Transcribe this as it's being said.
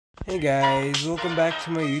Hey guys, welcome back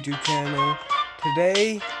to my YouTube channel.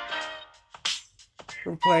 Today,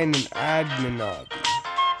 we're playing an admin obby.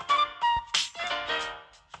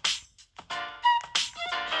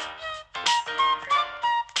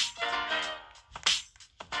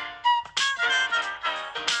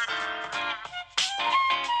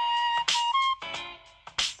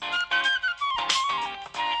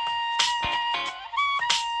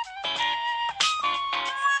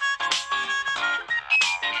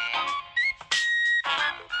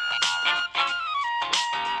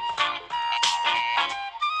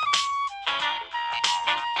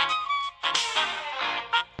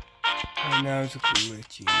 Right now it's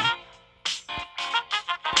glitchy.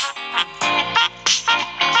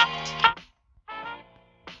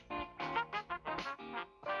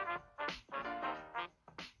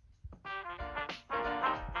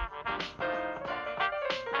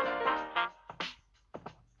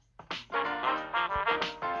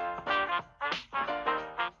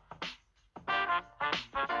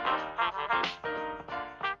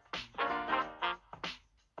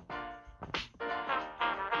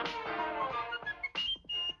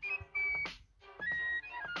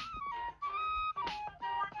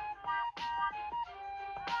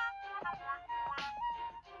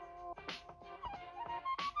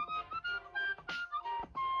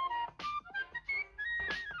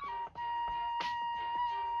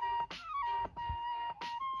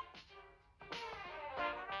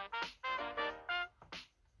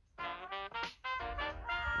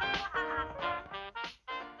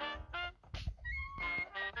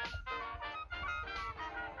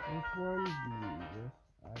 Which one do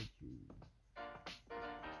I choose?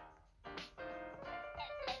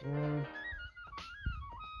 Or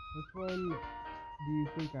which one do you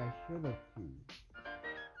think I should have choose?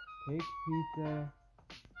 Cake, pizza,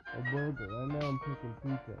 or burger? Right now I'm picking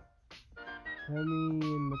pizza. Tell me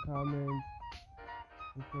in the comments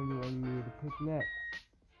which one you want me to pick next.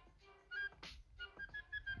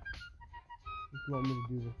 If you want me to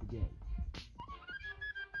do this again.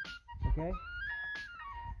 Okay?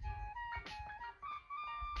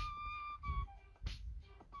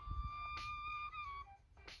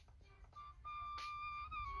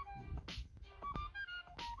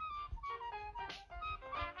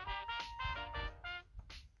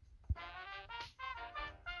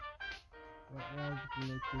 What was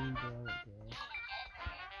glitching down there?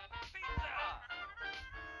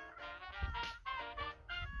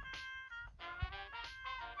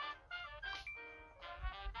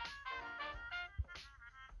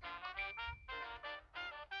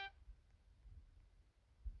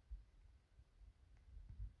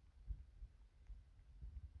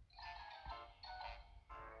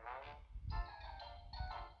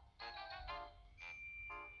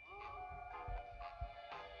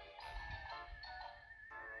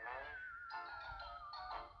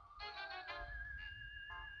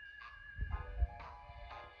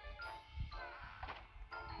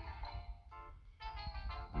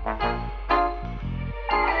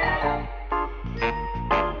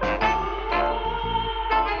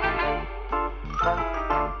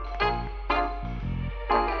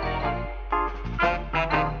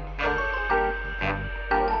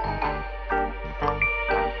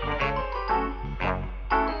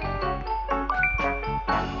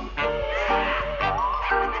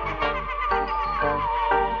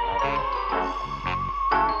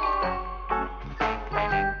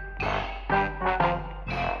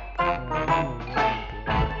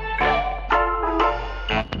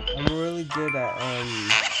 I'm really good at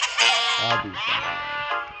obbies.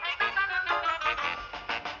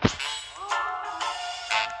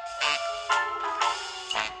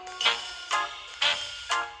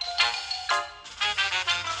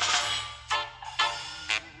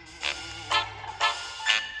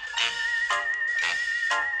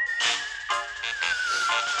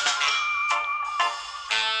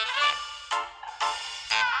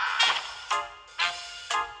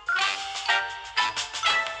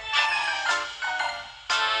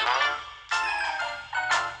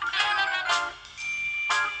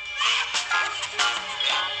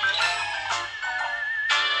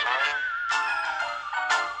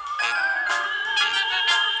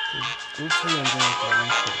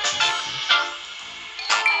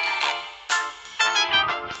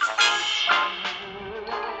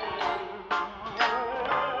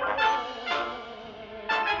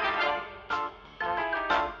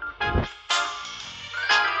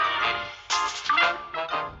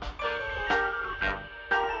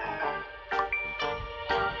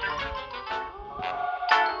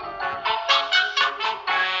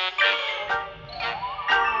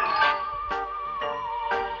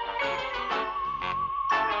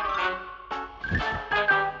 This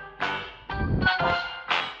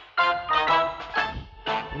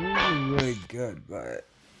is really good, but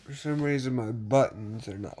for some reason my buttons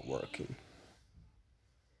are not working.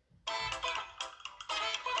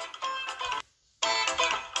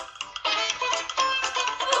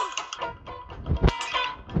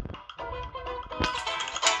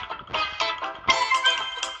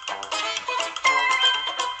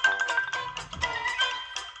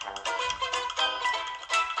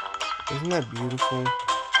 Isn't that beautiful?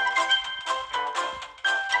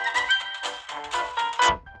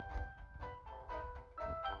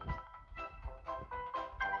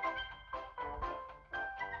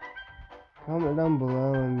 Comment down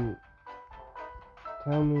below and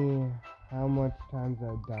tell me how much times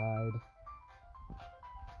I died.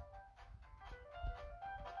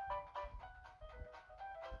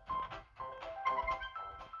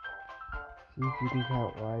 See if you can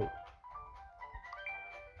count right.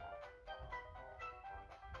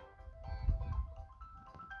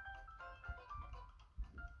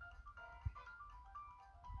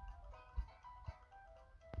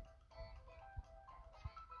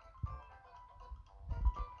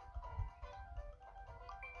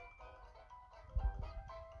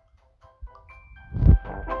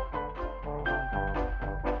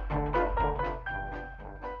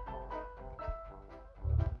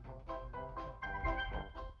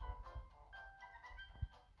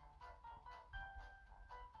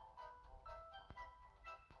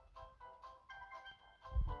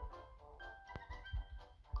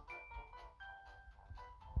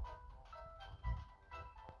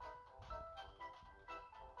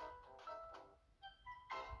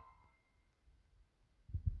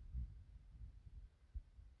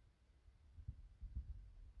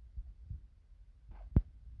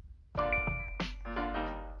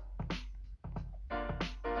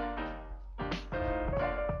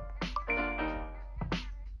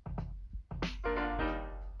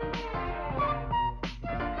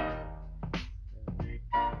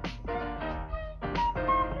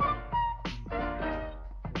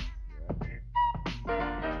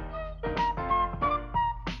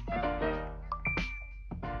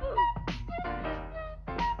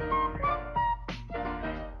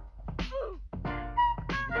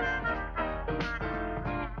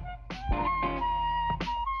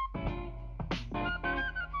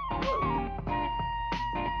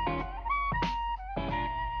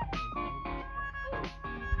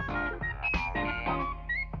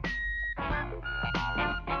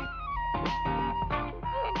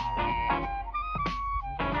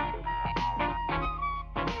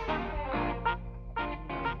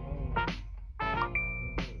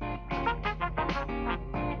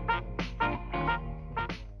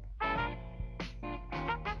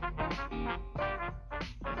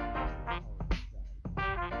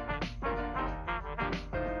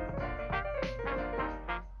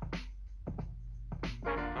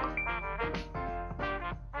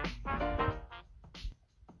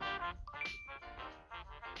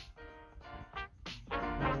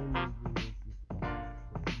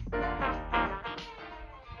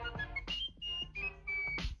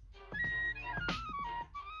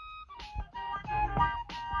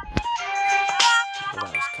 That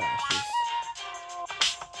was cautious.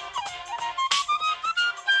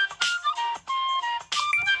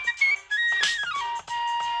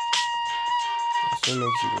 This one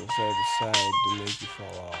makes you go side to side to make you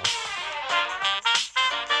fall off.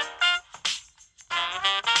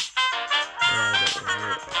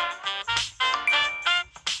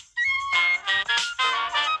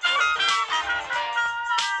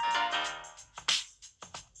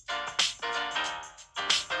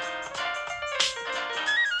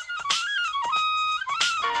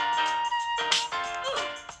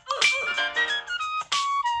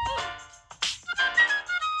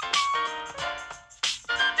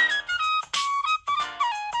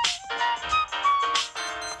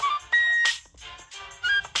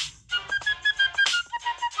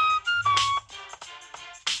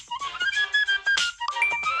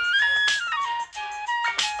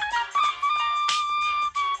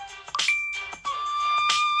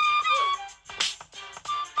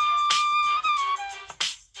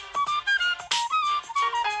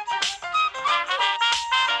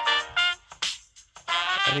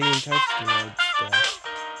 I didn't even touch the red stuff.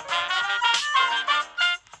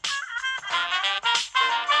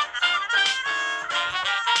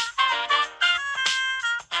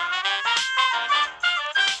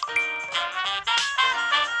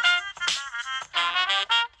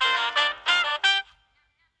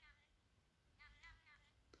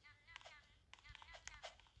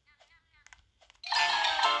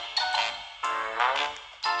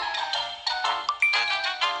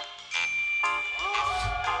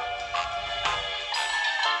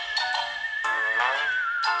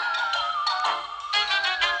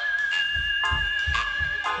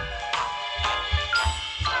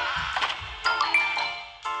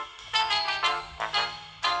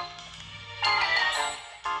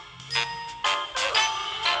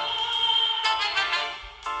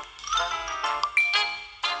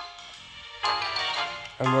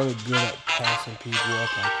 really good at passing people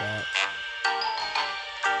up like that.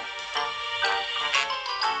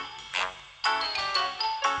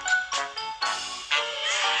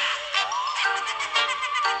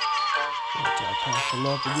 I'll pass him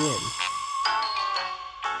up again.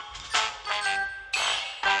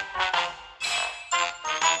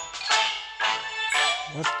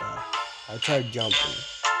 What the? I tried jumping.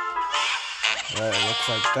 Alright, it looks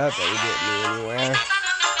like that didn't get me anywhere.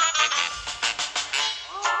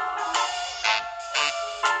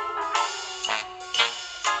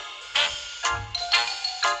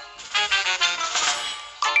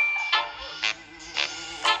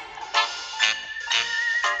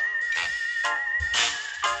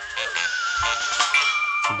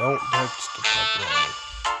 Don't touch the pepperoni.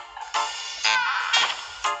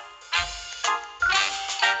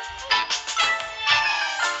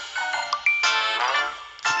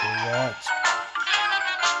 Okay, that's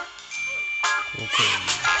okay.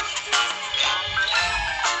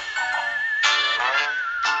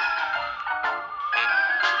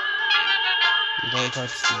 Don't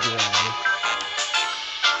touch the ground.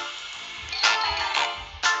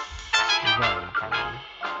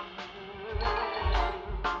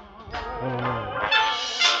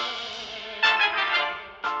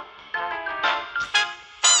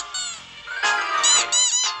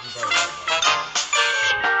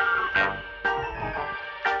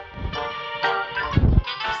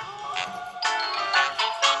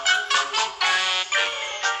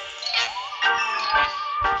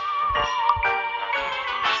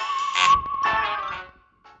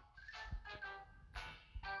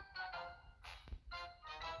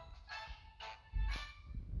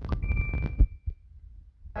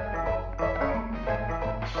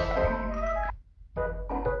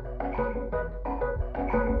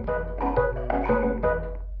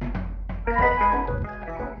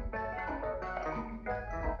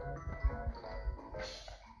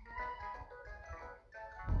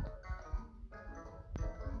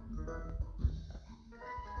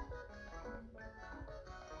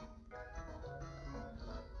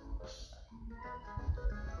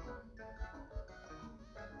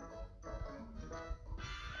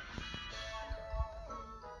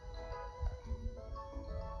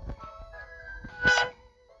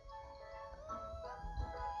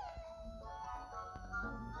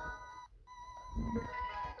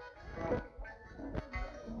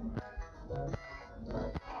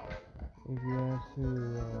 If you have to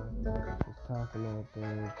just talking out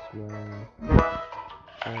there, it's my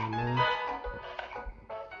family.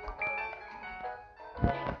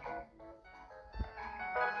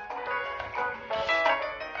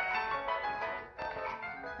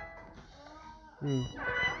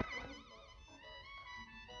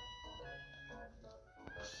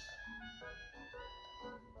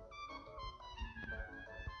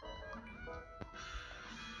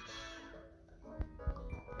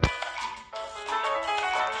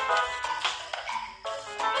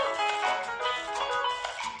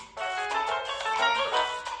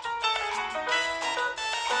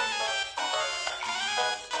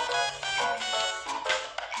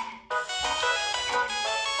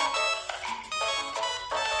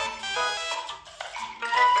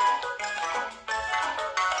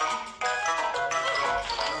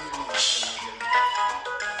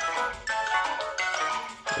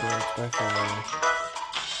 That's my phone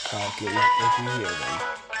talking if you hear them.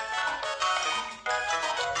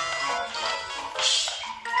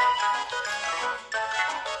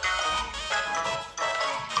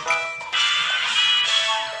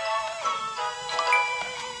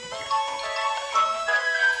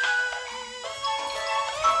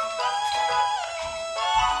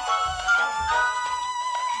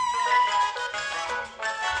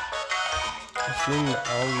 I shouldn't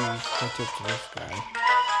always catch up to this guy.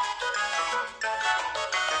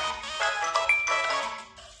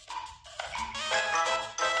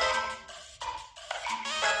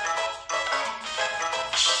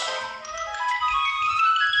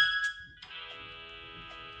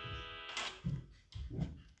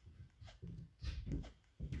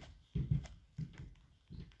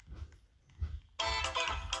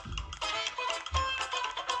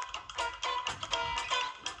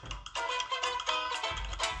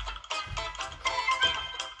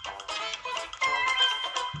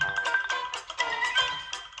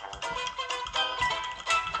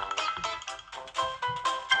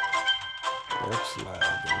 That's loud.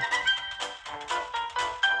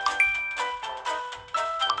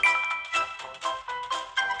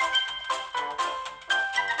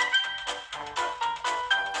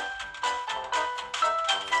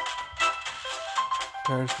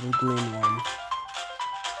 There's the green one.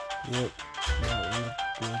 Yep, that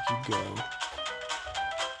one. Good to go.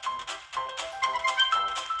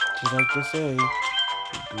 Just like to say,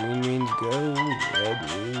 green means go, red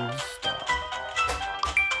means stop.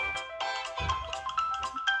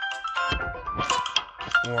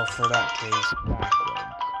 Or for that case, backwards.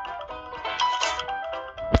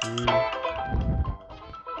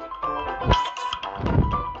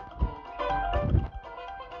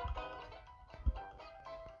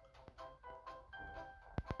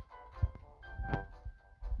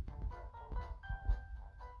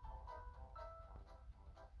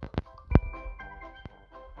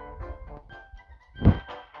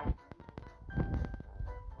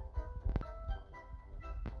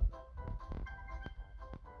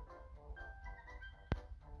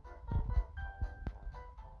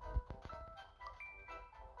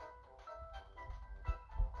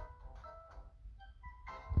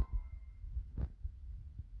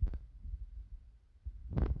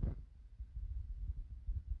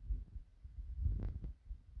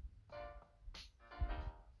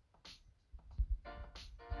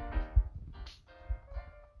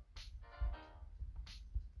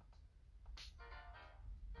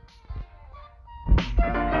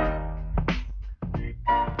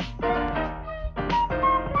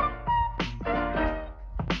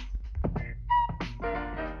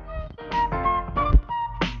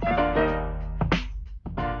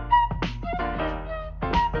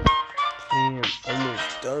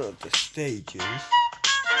 Done with the stages.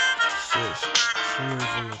 Just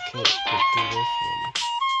choosing the kit to do this one.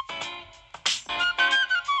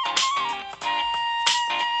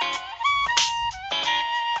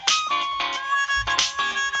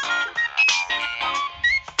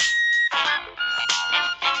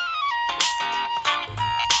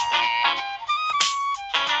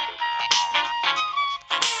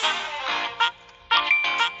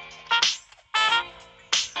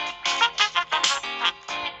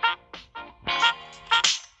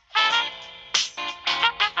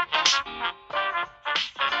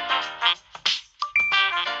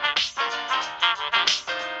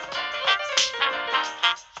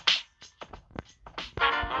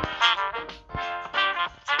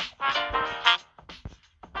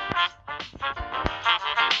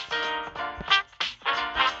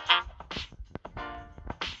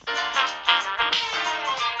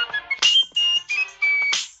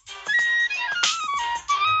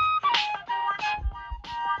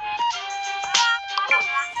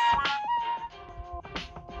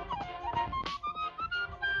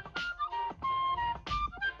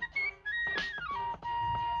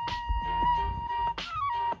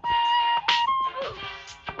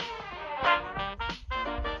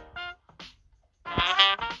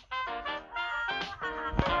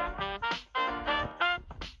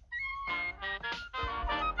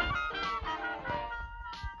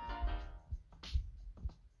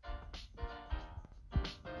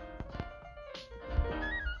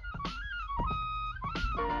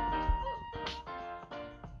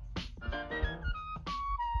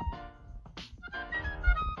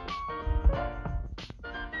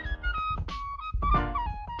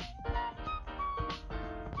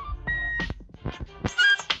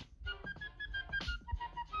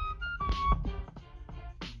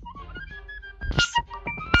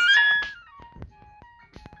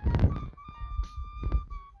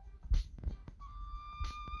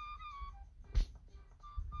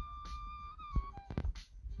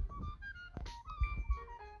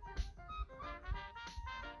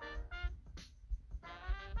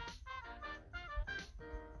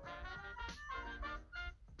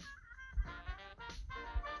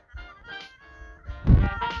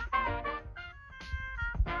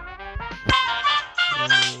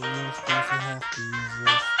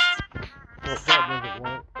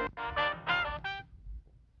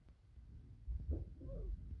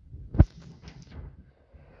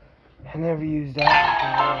 I never used that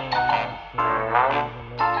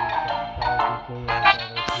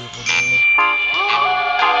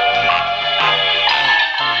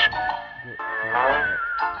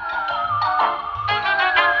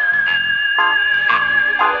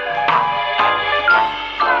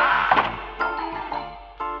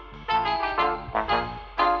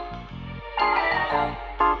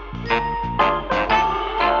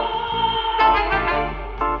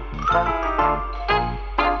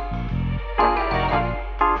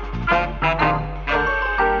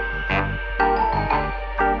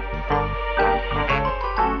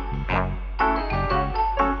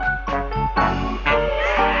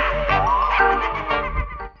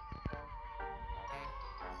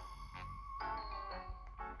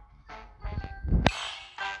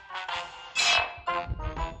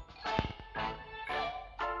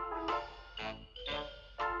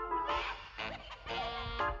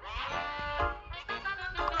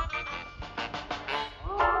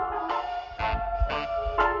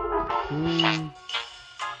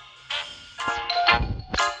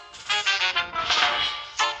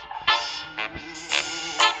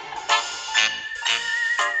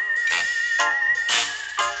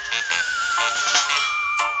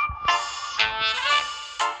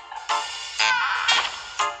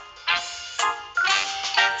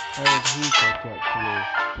catch up to me.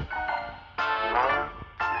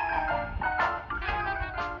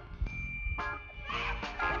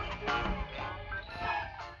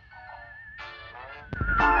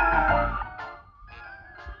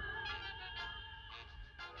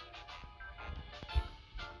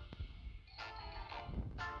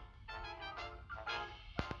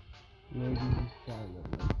 Maybe he's trying to look.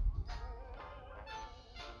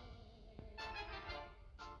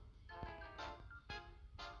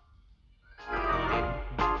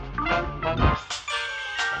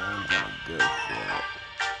 I'm gonna go for it.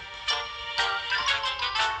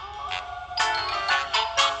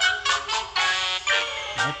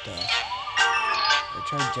 What the? I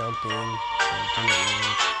tried jumping. It didn't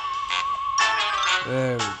work.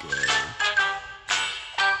 There we go.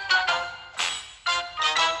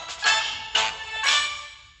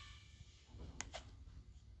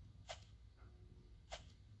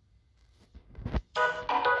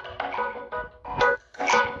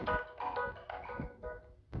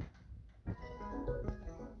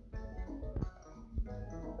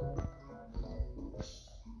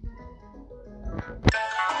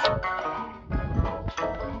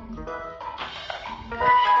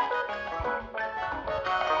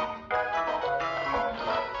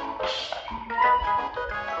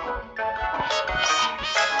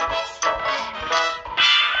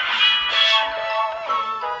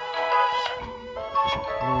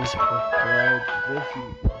 This is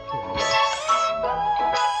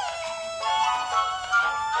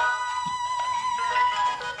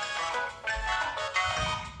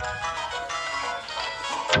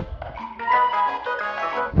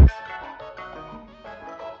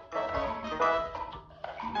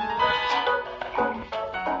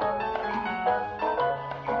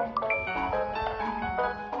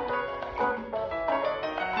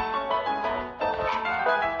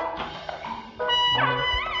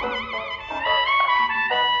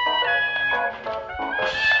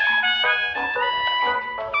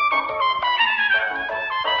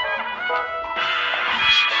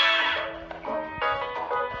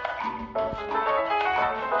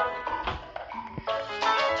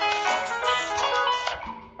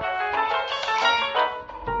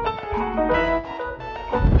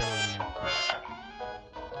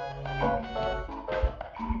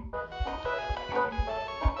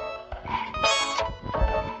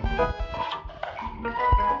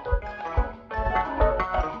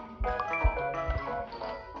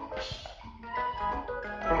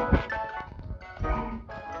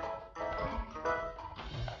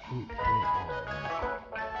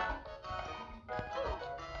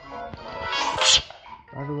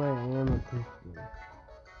by the way, I am a Christian.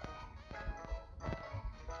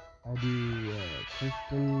 I do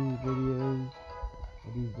Christian videos, I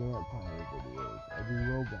do vampire videos, I do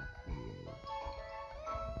Roblox videos.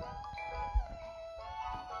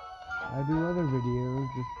 I do other videos,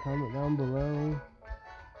 just comment down below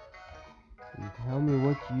and tell me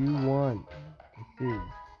what you want to see.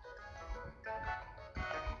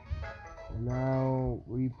 And I'll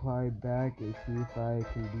reply back and see if I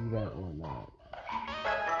can do that or not.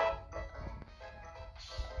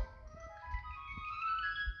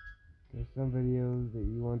 There's some videos that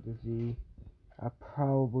you want to see, I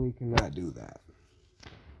probably cannot do that.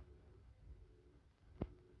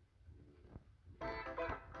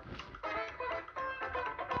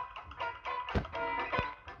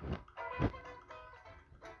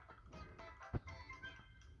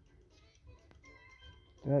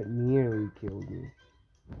 That nearly killed me.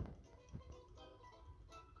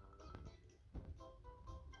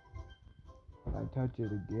 If I touch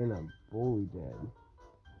it again, I'm fully dead.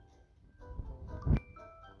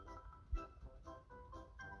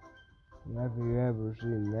 Have you ever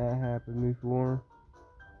seen that happen before?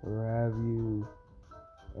 Or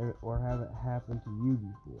have it happen to you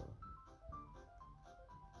before?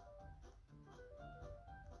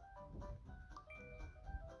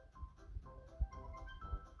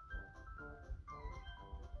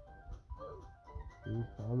 Please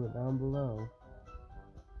comment down below.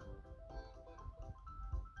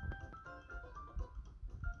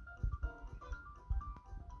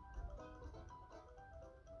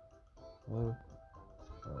 Oh.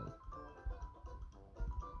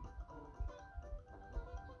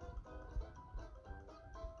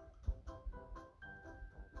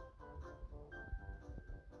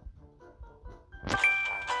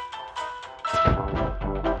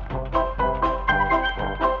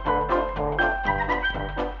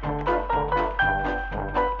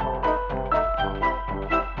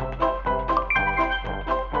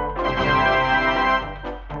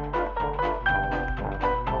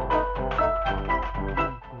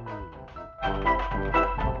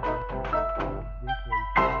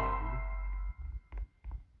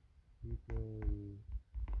 you can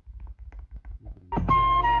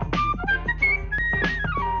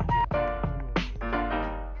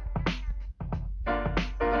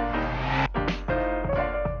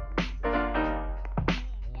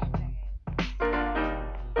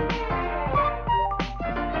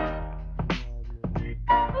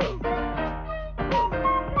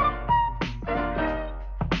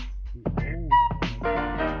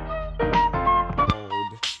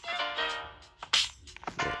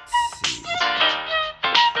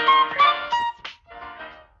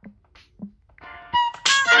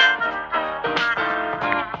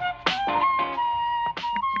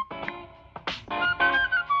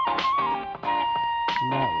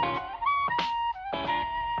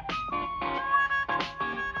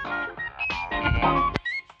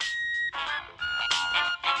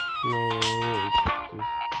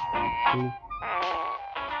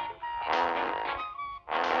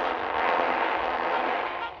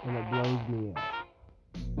and it blows me up.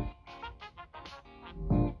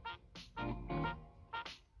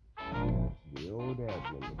 That's the old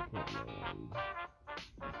admin that kept me on.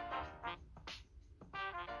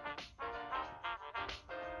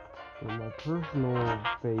 So my personal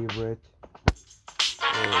favorite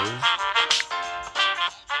is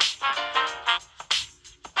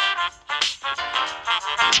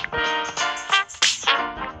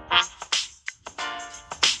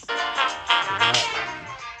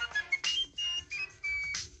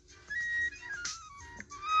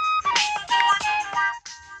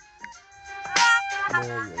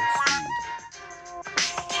Million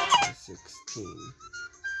speed 16.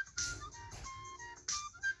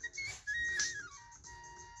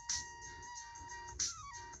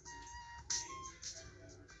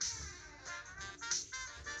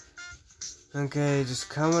 Okay, just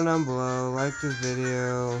comment down below, like this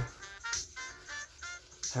video.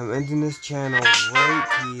 I'm ending this channel right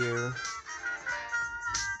here.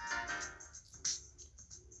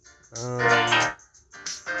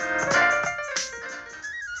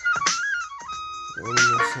 Ending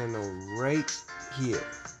this channel right here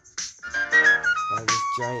by this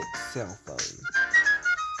giant cell phone.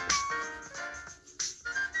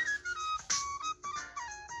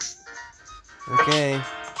 Okay.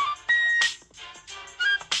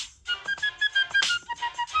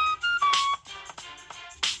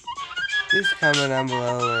 Please comment down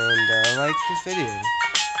below and like this video.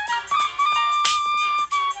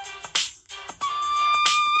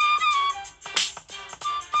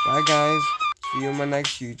 Bye guys. See you on my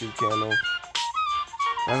next YouTube channel.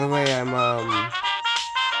 By the way, I'm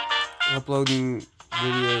uploading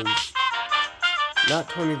videos not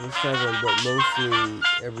 24/7, but mostly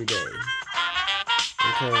every day.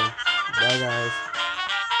 Okay. Bye guys.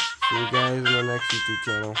 See you guys on my next YouTube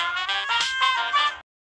channel.